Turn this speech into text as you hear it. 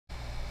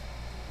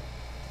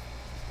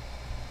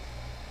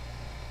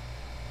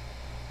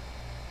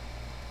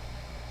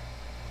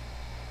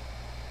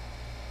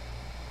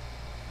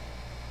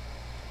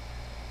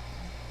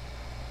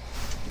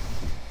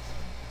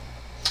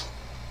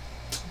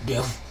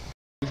devil.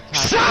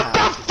 Shut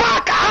the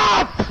fuck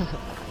up!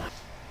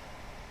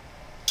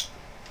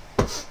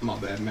 My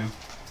bad, man.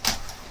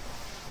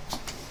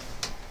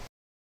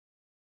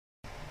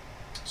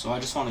 So I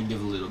just want to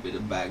give a little bit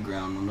of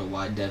background on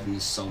why Devin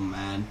is so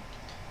mad.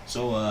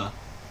 So,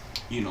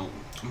 you know,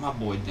 my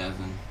boy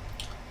Devin,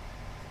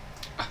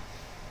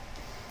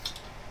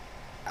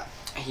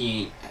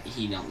 he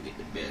don't get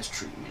the best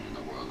treatment in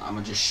the world. I'm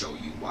gonna just show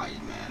you why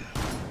he's mad.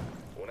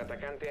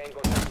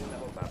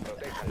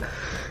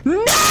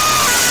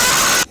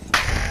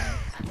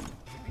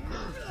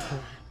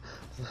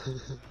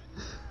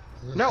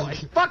 No, I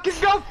fucking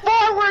go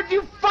forward,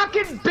 you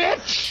fucking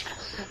bitch!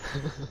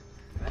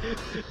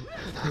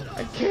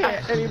 I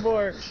can't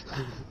anymore.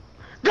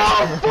 Go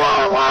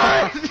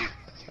forward!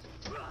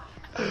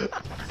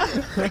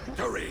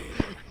 Victory!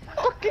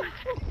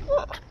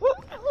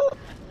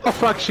 Oh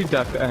fuck, she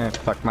ducked.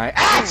 Fuck my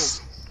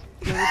ass!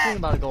 Yeah, this thing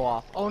about to go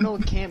off. Oh no,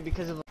 it can't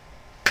because of.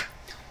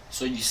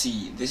 So you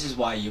see, this is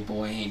why your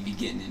boy ain't be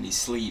getting any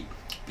sleep,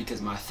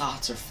 because my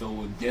thoughts are filled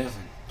with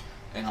Devin,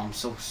 and I'm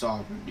so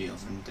sorry,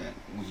 Devin, that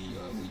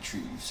we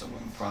treat you so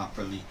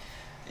improperly.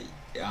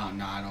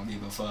 Nah, I don't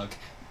give a fuck.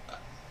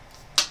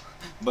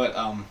 But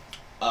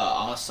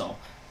also,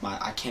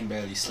 I can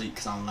barely sleep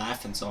because I'm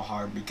laughing so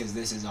hard because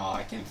this is all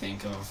I can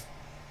think of.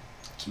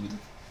 Cue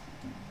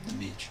the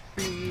bitch.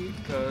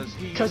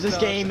 Because this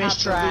game is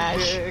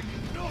trash.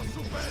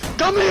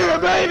 Come here,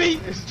 baby!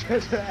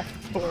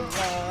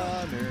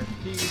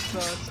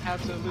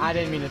 I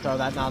didn't mean to throw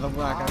that. Now the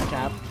black on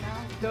cap.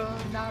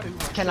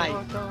 Can I?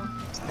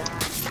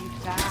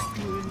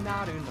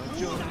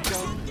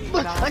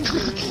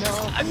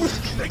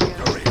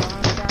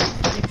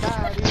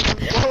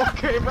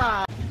 Okay,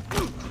 bye.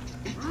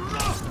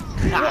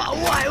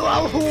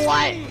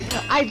 What?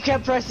 I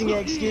kept pressing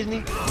it. Excuse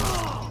me.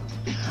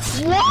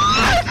 What?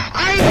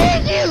 I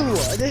hate you.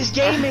 This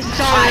game is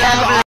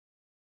so.